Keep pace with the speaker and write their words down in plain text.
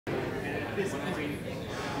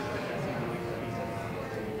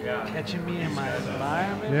Catching me in my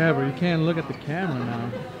environment. Yeah, but you can't look at the camera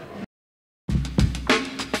now.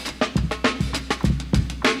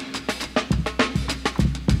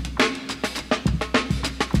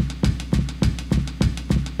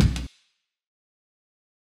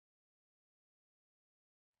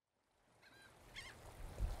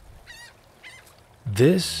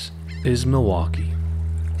 This is Milwaukee,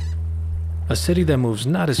 a city that moves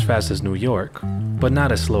not as fast as New York, but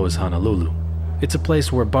not as slow as Honolulu. It's a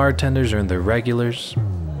place where bartenders earn their regulars,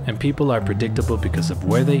 and people are predictable because of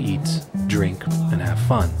where they eat, drink, and have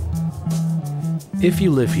fun. If you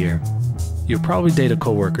live here, you'll probably date a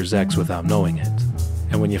coworker's ex without knowing it,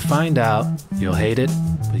 and when you find out, you'll hate it,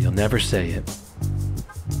 but you'll never say it.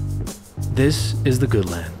 This is the Good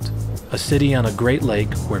Land, a city on a great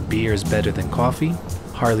lake where beer is better than coffee,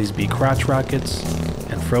 Harleys beat crotch rockets,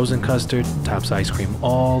 and frozen custard tops ice cream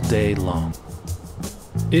all day long.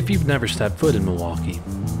 If you've never stepped foot in Milwaukee,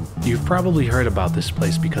 you've probably heard about this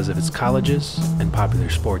place because of its colleges and popular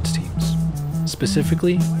sports teams,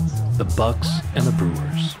 specifically the Bucks and the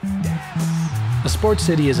Brewers. A sports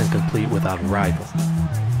city isn't complete without a rival.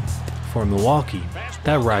 For Milwaukee,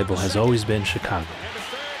 that rival has always been Chicago.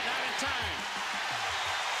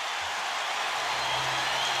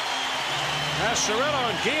 Cirillo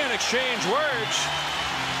and Guillen exchange words.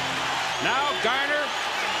 Now Garner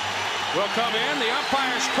will come in. The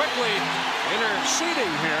umpires quickly interceding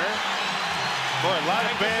here. Boy, a lot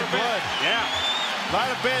of bad blood. Yeah. A lot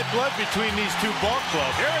of bad blood between these two ball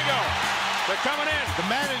clubs. Here we go. They're coming in. The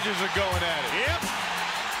managers are going at it. Yep.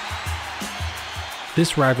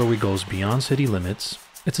 This rivalry goes beyond city limits.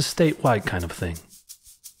 It's a statewide kind of thing.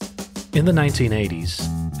 In the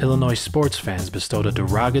 1980s, Illinois sports fans bestowed a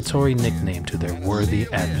derogatory nickname to their worthy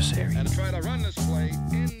adversary.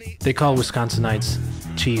 They call Wisconsinites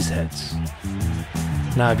Cheeseheads.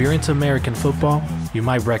 Now, if you're into American football, you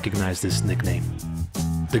might recognize this nickname.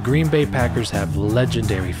 The Green Bay Packers have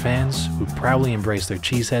legendary fans who proudly embrace their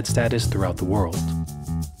cheesehead status throughout the world.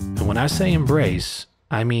 And when I say embrace,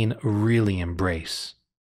 I mean really embrace.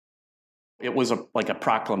 It was like a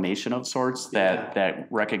proclamation of sorts that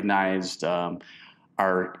recognized our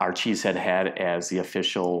Cheesehead hat as the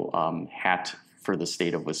official hat for the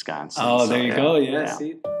state of Wisconsin. Oh, there you go. Yeah.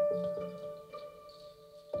 See?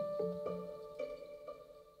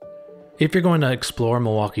 If you're going to explore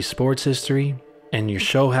Milwaukee sports history and your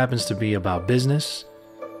show happens to be about business,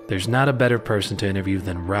 there's not a better person to interview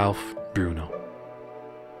than Ralph Bruno.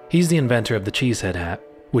 He's the inventor of the Cheesehead hat,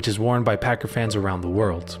 which is worn by Packer fans around the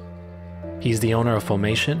world. He's the owner of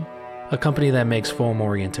Foamation, a company that makes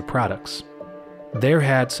foam-oriented products. Their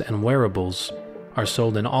hats and wearables are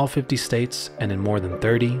sold in all 50 states and in more than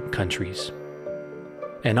 30 countries.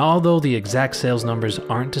 And although the exact sales numbers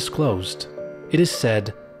aren't disclosed, it is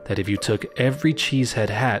said that if you took every Cheesehead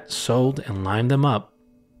hat sold and lined them up,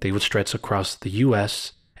 they would stretch across the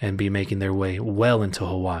US and be making their way well into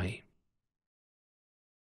Hawaii.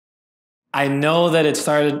 I know that it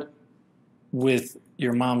started with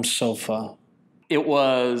your mom's sofa. I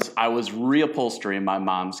was reupholstering my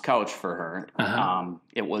mom's couch for her.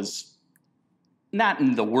 It was not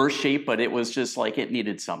in the worst shape, but it was just like it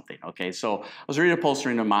needed something. Okay, so I was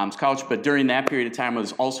reupholstering her mom's couch, but during that period of time, I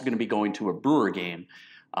was also going to be going to a Brewer game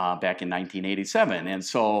back in 1987. And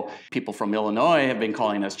so people from Illinois have been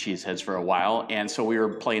calling us Cheeseheads for a while. And so we were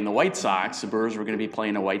playing the White Sox. The Brewers were going to be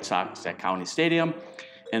playing the White Sox at County Stadium.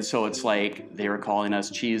 And so it's like they were calling us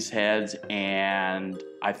Cheeseheads, and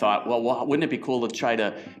I thought, well, wouldn't it be cool to try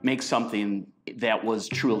to make something that was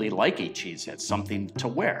truly like a Cheesehead, something to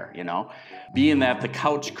wear, you know? Being that the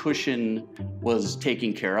couch cushion was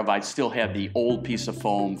taken care of, I still had the old piece of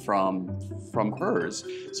foam from hers.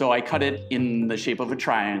 So I cut it in the shape of a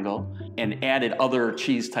triangle and added other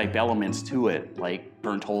cheese-type elements to it, like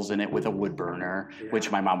burnt holes in it with a wood burner,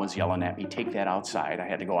 which my mom was yelling at me, take that outside. I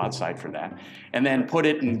had to go outside for that. And then put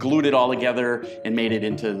it and glued it all together and made it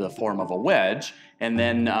into the form of a wedge, and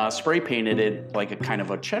then spray painted it like a kind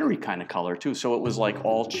of a cheddar-y kind of color too. So it was like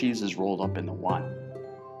all cheeses rolled up into one.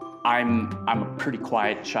 I'm a pretty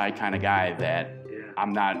quiet, shy kind of guy that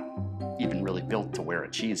I'm not even really built to wear a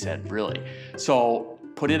Cheesehead, really. So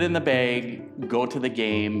put it in the bag, go to the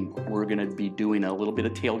game. We're gonna be doing a little bit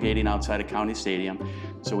of tailgating outside of County Stadium.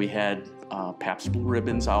 So we had Pabst Blue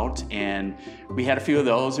Ribbons out, and we had a few of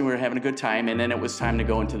those, and we were having a good time. And then it was time to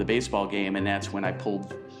go into the baseball game, and that's when I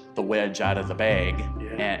pulled the wedge out of the bag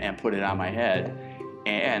and put it on my head.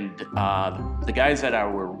 And the guys that I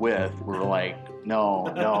were with were like, no.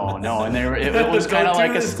 And it was kind of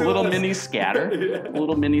like a little mini scatter,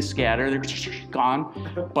 They're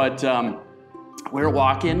gone. But we were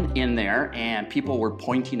walking in there and people were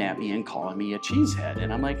pointing at me and calling me a cheesehead.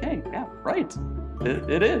 And I'm like, hey, yeah, right,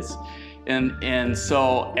 it is. And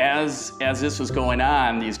so as this was going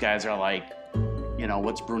on, these guys are like, you know,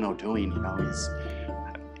 what's Bruno doing? You know, he's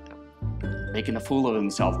making a fool of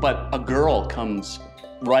himself. But a girl comes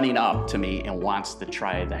running up to me and wants to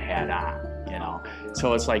try the hat on, you know.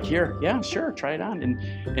 So it's like, here, yeah, sure, try it on.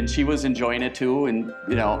 And she was enjoying it too. And,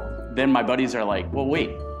 you know, then my buddies are like, well,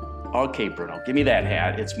 wait. Okay, Bruno, give me that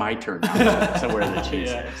hat. It's my turn now to wear the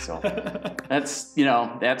cheesehead. So that's, you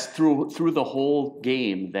know, that's through the whole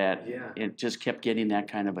game that it just kept getting that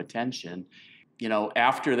kind of attention. You know,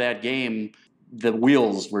 after that game, the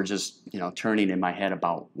wheels were just, you know, turning in my head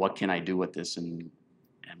about what can I do with this and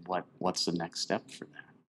what's the next step for that.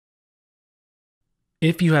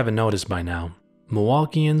 If you haven't noticed by now,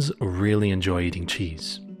 Milwaukeeans really enjoy eating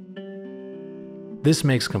cheese. This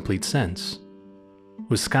makes complete sense.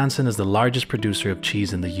 Wisconsin is the largest producer of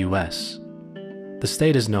cheese in the U.S. The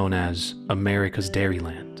state is known as America's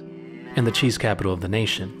Dairyland and the cheese capital of the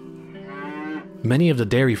nation. Many of the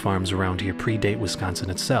dairy farms around here predate Wisconsin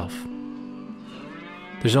itself.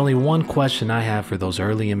 There's only one question I have for those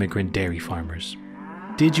early immigrant dairy farmers.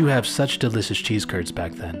 Did you have such delicious cheese curds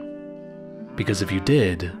back then? Because if you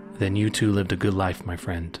did, then you too lived a good life, my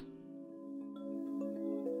friend.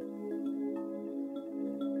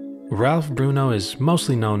 Ralph Bruno is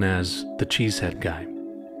mostly known as the Cheesehead guy,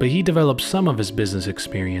 but he developed some of his business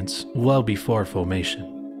experience well before Foamation.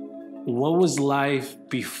 What was life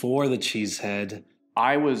before the Cheesehead?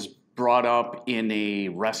 I was brought up in a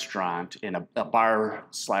restaurant, in a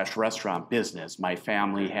bar/restaurant business. My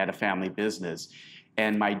family had a family business.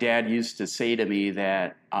 And my dad used to say to me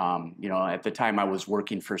that, you know, at the time I was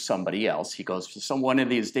working for somebody else. He goes, one of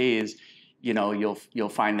these days, you know, you'll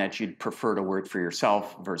find that you'd prefer to work for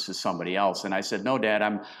yourself versus somebody else. And I said, no, Dad,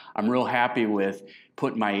 I'm real happy with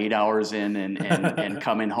putting my 8 hours in and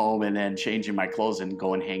coming home and then changing my clothes and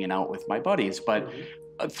going hanging out with my buddies. But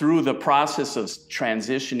through the process of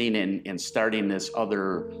transitioning and starting this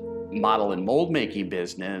other model and mold making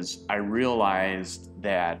business, I realized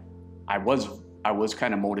that I was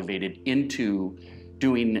kind of motivated into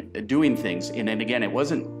doing things. And then again, it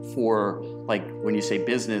wasn't for, like, when you say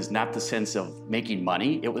business, not the sense of making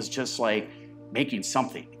money. It was just like making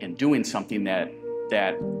something and doing something that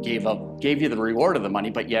gave you the reward of the money,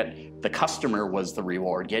 but yet the customer was the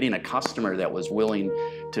reward. Getting a customer that was willing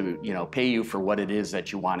to, you know, pay you for what it is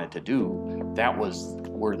that you wanted to do, that was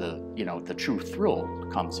where the, you know, the true thrill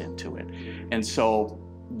comes into it. And so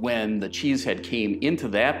when the Cheesehead came into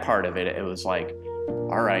that part of it, it was like,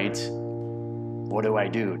 all right, what do I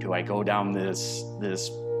do? Do I go down this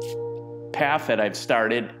path that I've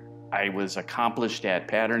started? I was accomplished at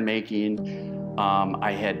pattern making.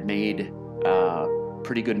 I had made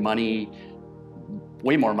pretty good money,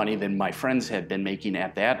 way more money than my friends had been making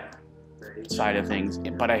at that side of things.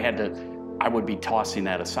 But I would be tossing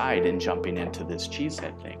that aside and jumping into this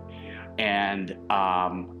Cheesehead thing. And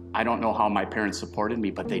I don't know how my parents supported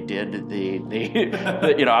me, but they did. They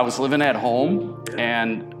you know, I was living at home,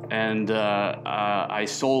 and I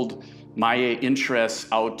sold my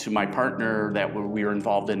interests out to my partner that we were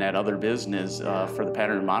involved in that other business for the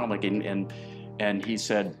pattern and model making, and he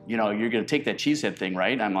said, you know, you're going to take that Cheesehead thing,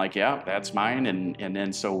 right? And I'm like, yeah, that's mine. And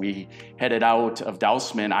then so we headed out of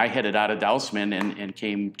Dousman. I headed out of Dousman and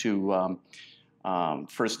came to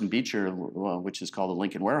First and Beecher, which is called the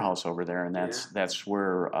Lincoln Warehouse over there, and that's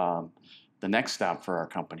where the next stop for our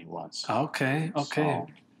company was. Okay. So,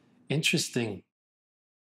 Interesting.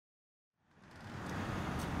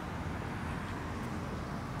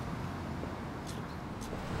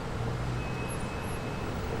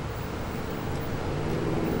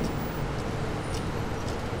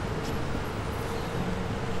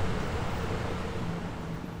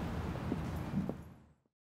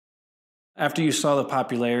 After you saw the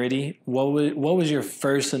popularity, what was your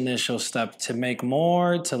first initial step to make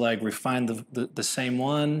more, to like refine the same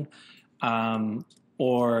one,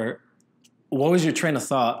 or what was your train of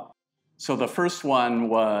thought? So the first one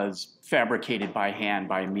was fabricated by hand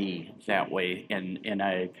by me that way, and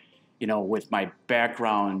I, you know, with my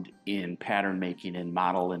background in pattern making and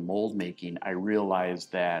model and mold making, I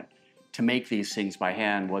realized that to make these things by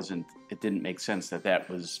hand it didn't make sense that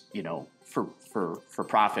was, you know, for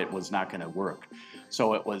profit was not going to work.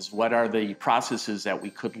 So it was, what are the processes that we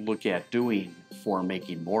could look at doing for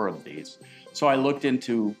making more of these? So I looked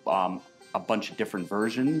into a bunch of different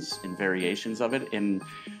versions and variations of it, and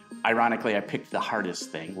ironically I picked the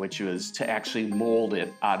hardest thing, which was to actually mold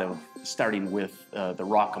it out of, starting with the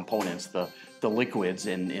raw components, the liquids,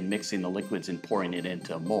 and mixing the liquids and pouring it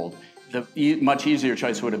into a mold. much easier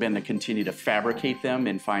choice would have been to continue to fabricate them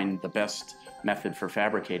and find the best method for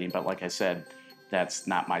fabricating. But like I said, that's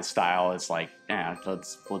not my style. It's like,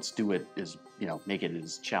 let's do it as, make it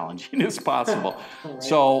as challenging as possible. Right.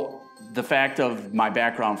 So the fact of my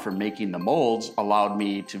background for making the molds allowed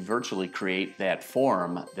me to virtually create that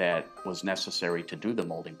form that was necessary to do the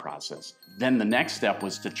molding process. Then the next step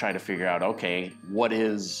was to try to figure out, okay, what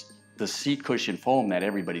is the seat cushion foam that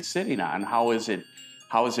everybody's sitting on? How is it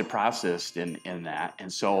processed in that?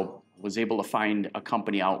 And so was able to find a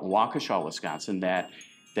company out in Waukesha, Wisconsin that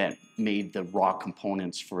made the raw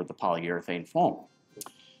components for the polyurethane foam.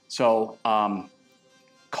 So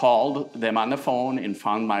called them on the phone and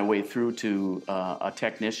found my way through to a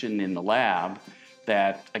technician in the lab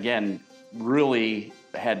that, again, really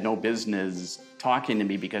had no business talking to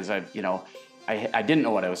me because I didn't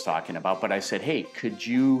know what I was talking about, but I said, hey, could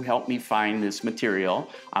you help me find this material?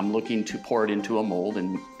 I'm looking to pour it into a mold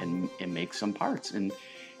and make some parts. And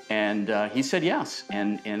he said yes.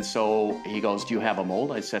 And so he goes, do you have a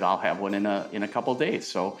mold? I said, I'll have one in a couple of days.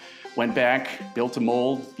 So went back, built a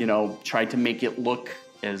mold, tried to make it look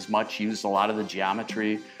as much, used a lot of the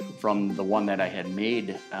geometry from the one that I had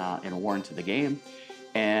made and worn to the game.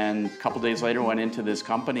 And a couple of days later, went into this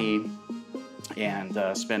company and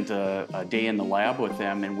spent a day in the lab with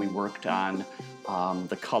them, and we worked on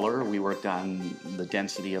the color, we worked on the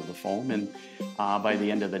density of the foam, and by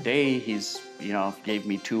the end of the day, he's gave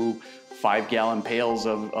me 2 5-gallon pails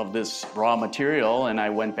of this raw material, and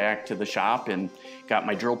I went back to the shop and got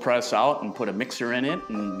my drill press out and put a mixer in it,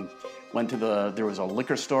 and went to there was a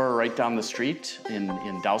liquor store right down the street in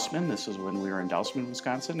Dousman. This was when we were in Dousman,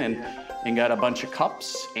 Wisconsin, and got a bunch of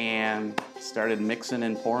cups and started mixing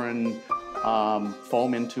and pouring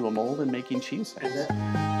foam into a mold and making Cheeseheads.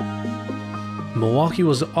 Milwaukee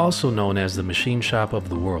was also known as the machine shop of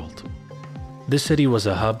the world. This city was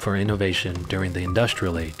a hub for innovation during the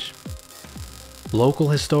industrial age. Local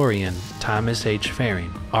historian Thomas H.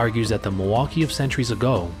 Faring argues that the Milwaukee of centuries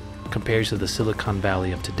ago compares to the Silicon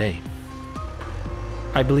Valley of today.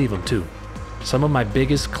 I believe him too. Some of my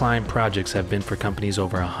biggest client projects have been for companies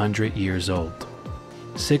over 100 years old.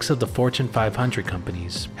 6 of the Fortune 500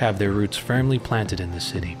 companies have their roots firmly planted in this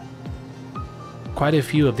city. Quite a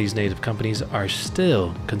few of these native companies are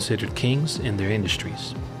still considered kings in their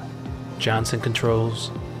industries. Johnson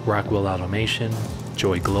Controls, Rockwell Automation,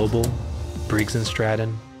 Joy Global, Briggs &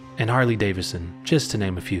 Stratton, and Harley-Davidson, just to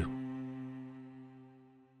name a few.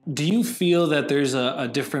 Do you feel that there's a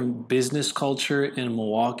different business culture in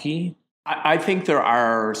Milwaukee? I think there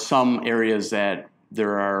are some areas that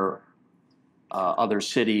there are other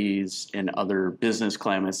cities and other business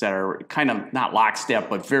climates that are kind of not lockstep,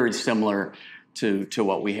 but very similar to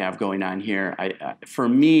what we have going on here. For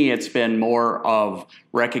me, it's been more of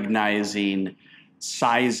recognizing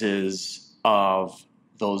sizes of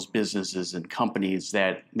those businesses and companies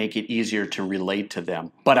that make it easier to relate to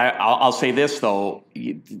them. But I'll say this, though,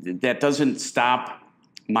 that doesn't stop,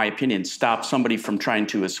 my opinion, stop somebody from trying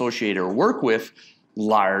to associate or work with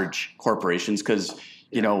large corporations, because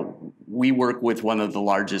we work with one of the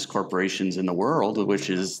largest corporations in the world, which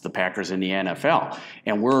is the Packers in the NFL,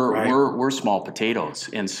 and we're small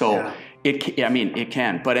potatoes, and so it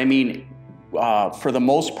can. But for the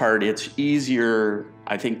most part, it's easier,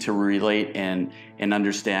 I think, to relate and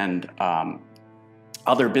understand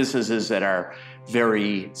other businesses that are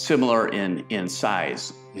very similar in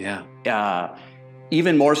size. Yeah.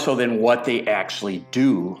 Even more so than what they actually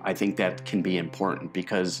do, I think that can be important,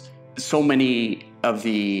 because so many of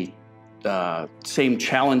the same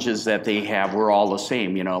challenges that they have, we're all the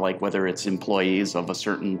same, like whether it's employees of a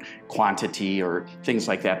certain quantity or things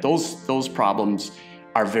like that. Those problems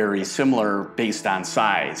are very similar based on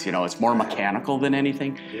size. It's more mechanical than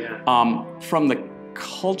anything. Yeah. From the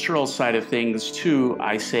cultural side of things too,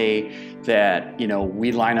 I say that,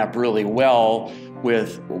 we line up really well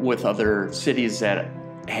with other cities that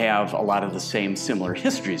have a lot of the same similar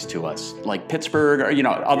histories to us, like Pittsburgh or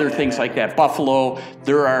other things like that. Buffalo.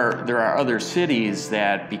 There are other cities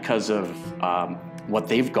that, because of what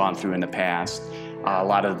they've gone through in the past, a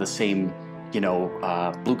lot of the same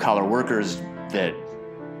blue collar workers that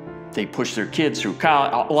they push their kids through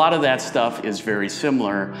college. A lot of that stuff is very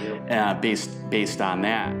similar, based on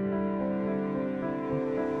that.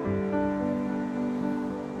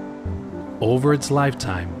 Over its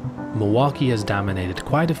lifetime, Milwaukee has dominated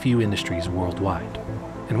quite a few industries worldwide,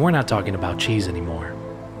 and we're not talking about cheese anymore.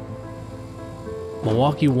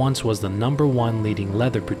 Milwaukee once was the #1 leading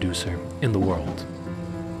leather producer in the world.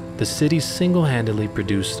 The city single-handedly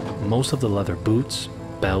produced most of the leather boots,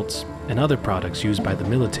 belts, and other products used by the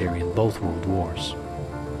military in both World Wars.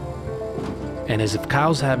 And as if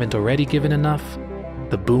cows haven't already given enough,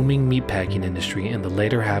 the booming meatpacking industry in the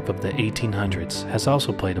later half of the 1800s has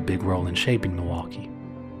also played a big role in shaping Milwaukee.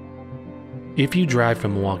 If you drive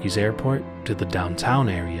from Milwaukee's airport to the downtown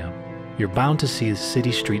area, you're bound to see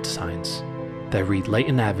city street signs that read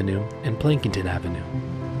Layton Avenue and Plankington Avenue.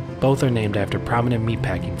 Both are named after prominent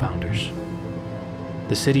meatpacking founders.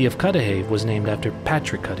 The city of Cudahy was named after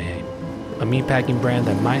Patrick Cudahy, a meatpacking brand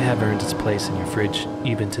that might have earned its place in your fridge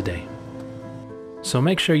even today. So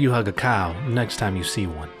make sure you hug a cow next time you see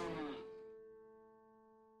one.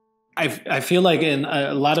 I feel like in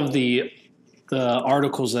a lot of the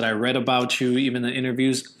articles that I read about you, even the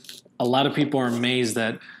interviews, a lot of people are amazed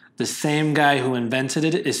that the same guy who invented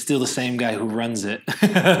it is still the same guy who runs it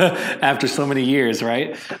after so many years,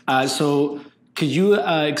 right? So could you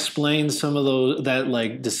explain some of that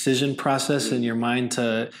like decision process in your mind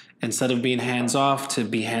to, instead of being hands-off, to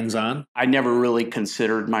be hands-on? I never really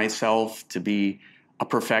considered myself to be a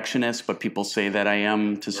perfectionist, but people say that I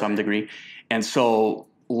am to some degree. And so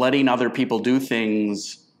letting other people do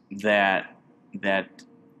things that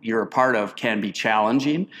you're a part of can be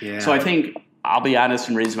challenging. Yeah. So I think I'll be honest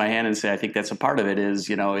and raise my hand and say I think that's a part of it is,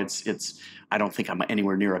 it's I don't think I'm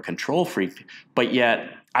anywhere near a control freak, but yet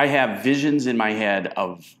I have visions in my head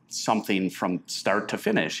of something from start to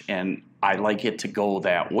finish, and I like it to go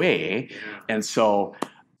that way. And so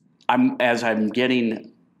as I'm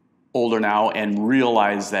getting older now and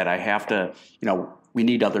realize that I have to, we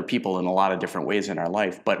need other people in a lot of different ways in our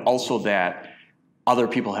life, but also that other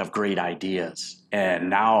people have great ideas. And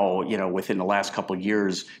now, within the last couple of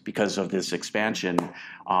years, because of this expansion,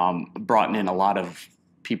 brought in a lot of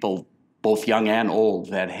people, both young and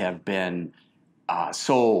old, that have been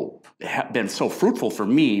so fruitful for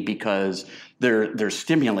me because they're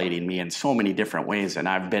stimulating me in so many different ways, and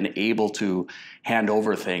I've been able to hand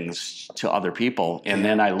over things to other people, and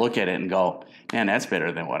then I look at it and go, man, that's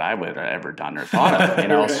better than what I would have ever done or thought of.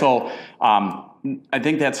 Right. So I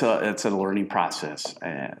think that's a learning process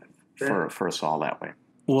for us all that way.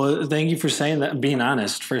 Well, thank you for saying that, being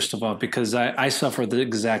honest, first of all, because I suffer the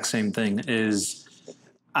exact same thing.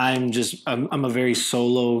 I'm a very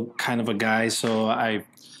solo kind of a guy, so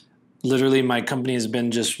literally my company has been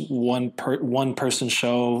just one person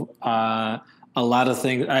show. A lot of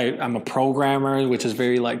things. I'm a programmer, which is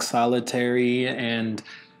very like solitary, and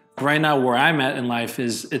right now where I'm at in life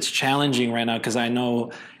it's challenging right now because I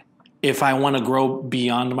know if I want to grow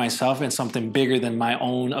beyond myself and something bigger than my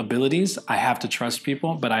own abilities, I have to trust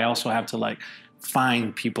people, but I also have to like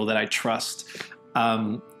find people that I trust.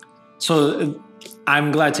 So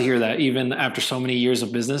I'm glad to hear that, even after so many years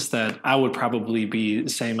of business, that I would probably be the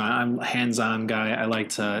same. I'm a hands-on guy. I like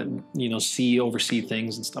to, oversee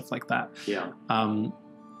things and stuff like that. Yeah.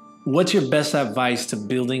 What's your best advice to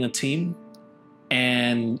building a team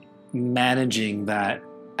and managing that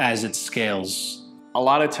as it scales? A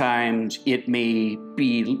lot of times it may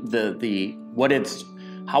be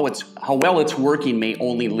how well it's working may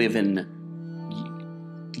only live in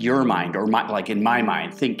your mind or in my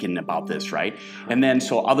mind thinking about this, right? And then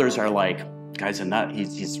so others are like, guy's a nut,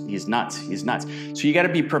 he's nuts. So you got to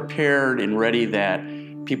be prepared and ready that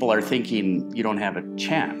people are thinking you don't have a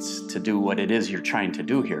chance to do what it is you're trying to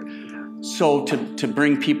do here. So to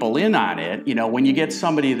bring people in on it, when you get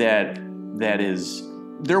somebody that is,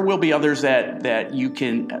 there will be others that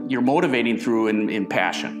you're motivating through in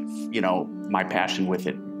passion, my passion with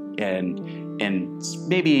it, and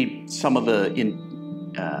maybe some of the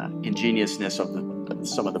ingeniousness of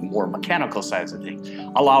some of the more mechanical sides of things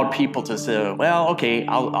allowed people to say, well, okay,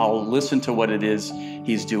 I'll listen to what it is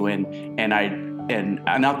he's doing, and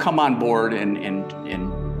I'll come on board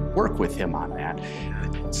and work with him on that.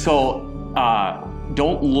 So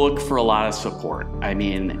don't look for a lot of support. I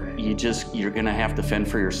mean, you're gonna have to fend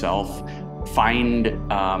for yourself. Find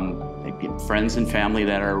friends and family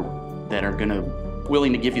that are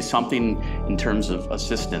willing to give you something in terms of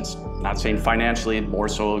assistance. Not saying financially, more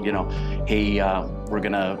so, hey, we're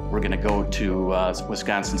gonna go to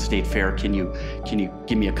Wisconsin State Fair. Can you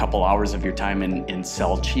give me a couple hours of your time and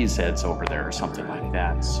sell Cheeseheads over there or something like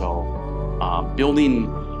that? So building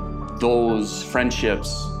those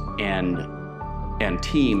friendships and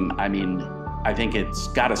team, I mean, I think it's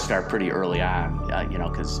got to start pretty early on,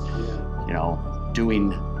 because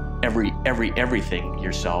doing everything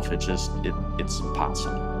yourself, it's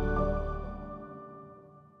impossible.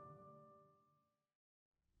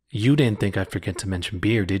 You didn't think I'd forget to mention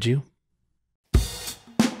beer, did you?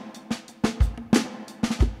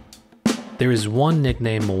 There is one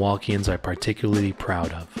nickname Milwaukeeans are particularly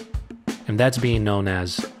proud of, and that's being known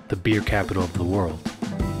as the beer capital of the world.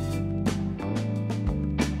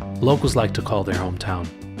 Locals like to call their hometown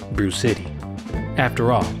Brew City,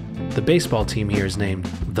 After all, the baseball team here is named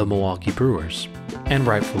the Milwaukee Brewers, and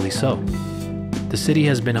rightfully so. The city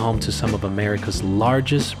has been home to some of America's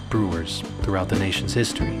largest brewers throughout the nation's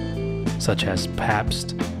history, such as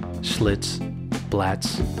Pabst, Schlitz,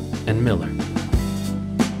 Blatz, and Miller.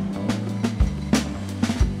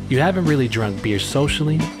 You haven't really drunk beer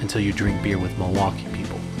socially until you drink beer with Milwaukee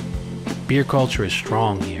people. Beer culture is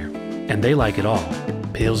strong here, and they like it all.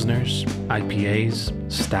 Pilsners,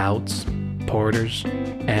 IPAs, stouts, porters,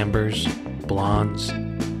 ambers, blondes,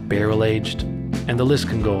 barrel-aged, and the list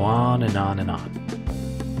can go on and on and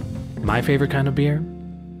on. My favorite kind of beer?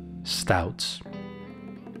 Stouts.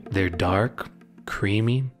 They're dark,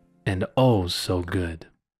 creamy, and oh so good.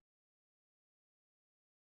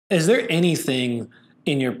 Is there anything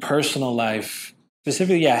in your personal life,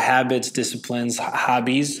 specifically habits, disciplines,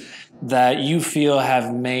 hobbies, that you feel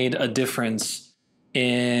have made a difference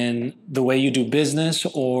in the way you do business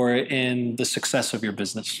or in the success of your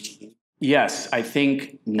business? Yes, I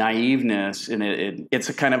think naiveness, and it's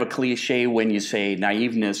a kind of a cliche when you say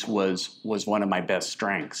naiveness was one of my best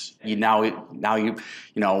strengths.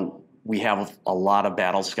 We have a lot of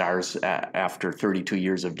battle scars after 32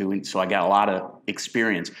 years of doing, so I got a lot of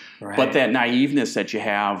experience. Right. But that naiveness that you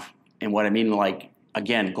have, and what I mean, like,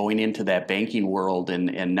 again, going into that banking world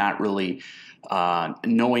and not really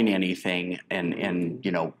knowing anything and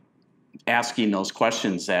asking those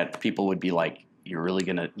questions that people would be like, you're really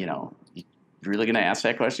going to, you're really going to ask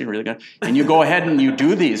that question? You're really going to? And you go ahead and you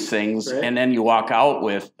do these things, right. And then you walk out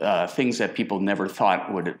with things that people never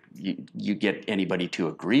thought would you get anybody to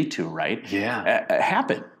agree to, right? Yeah.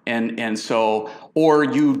 Happen. And so, or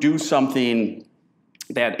you do something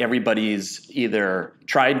that everybody's either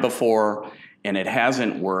tried before and it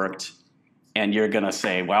hasn't worked, and you're going to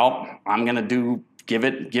say, well, I'm going to give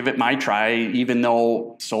it my try, even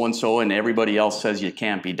though so-and-so and everybody else says you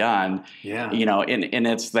can't be done. Yeah. And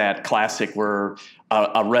it's that classic where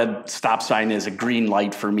a red stop sign is a green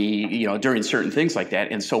light for me, during certain things like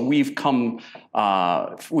that. And so we've found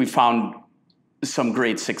some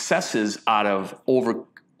great successes out of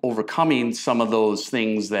overcoming some of those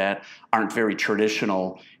things that aren't very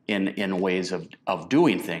traditional in ways of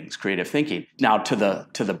doing things, creative thinking. Now, to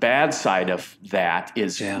the bad side of that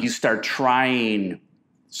is you start trying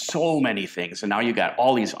so many things, and now you got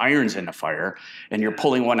all these irons in the fire, and you're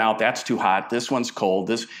pulling one out, that's too hot, this one's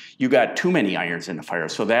cold, you got too many irons in the fire.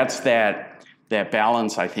 So that's that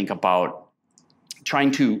balance, I think, about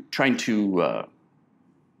trying to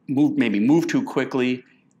move too quickly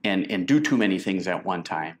and do too many things at one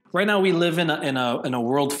time. Right now, we live in a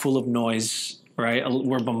world full of noise. Right,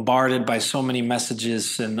 we're bombarded by so many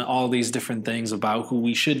messages and all these different things about who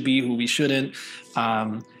we should be, who we shouldn't,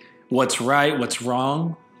 what's right, what's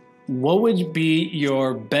wrong. What would be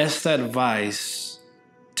your best advice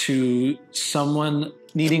to someone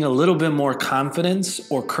needing a little bit more confidence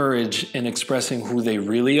or courage in expressing who they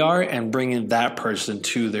really are and bringing that person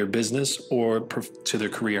to their business or to their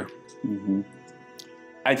career? Mm-hmm.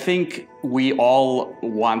 I think we all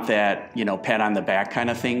want that, pat on the back kind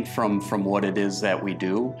of thing from what it is that we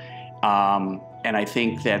do. And I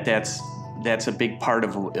think that's a big part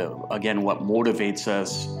of, again, what motivates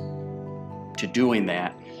us to doing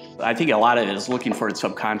that. I think a lot of it is looking for it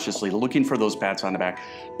subconsciously, looking for those pats on the back,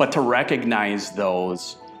 but to recognize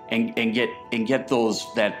those and get those,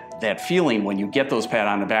 that feeling when you get those pat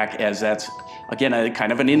on the back, as that's, again, a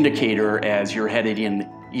kind of an indicator as you're heading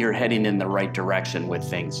in the right direction with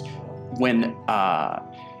things. When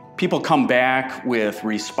people come back with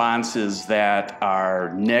responses that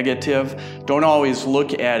are negative, don't always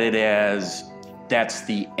look at it as that's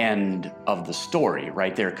the end of the story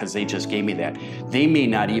right there, because they just gave me that. They may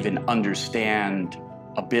not even understand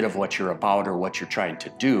a bit of what you're about or what you're trying to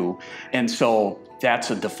do. And so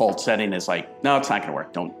that's a default setting, is like, no, it's not gonna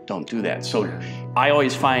work, don't do that. So I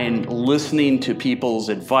always find listening to people's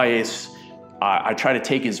advice, I try to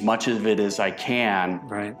take as much of it as I can.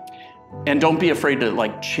 Right. And don't be afraid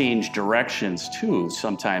to change directions too.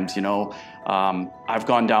 Sometimes, I've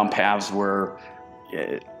gone down paths where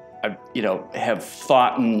I, have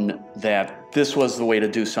thought that this was the way to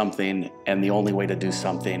do something and the only way to do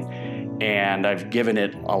something. And I've given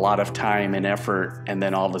it a lot of time and effort. And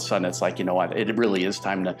then all of a sudden it's like, what, it really is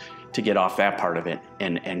time to get off that part of it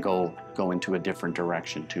and go into a different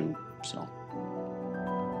direction too, so.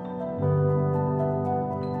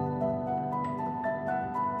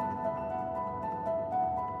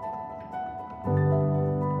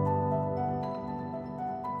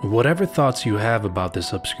 Whatever thoughts you have about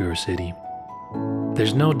this obscure city,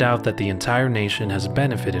 there's no doubt that the entire nation has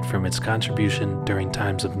benefited from its contribution during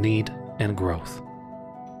times of need and growth.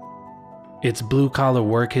 Its blue-collar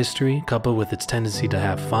work history, coupled with its tendency to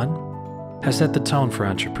have fun, has set the tone for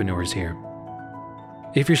entrepreneurs here.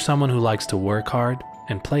 If you're someone who likes to work hard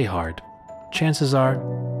and play hard, chances are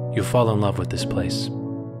you'll fall in love with this place.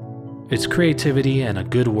 It's creativity and a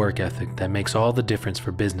good work ethic that makes all the difference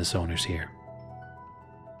for business owners here.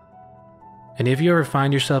 And if you ever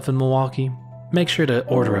find yourself in Milwaukee, make sure to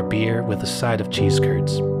order a beer with a side of cheese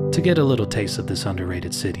curds to get a little taste of this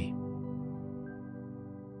underrated city.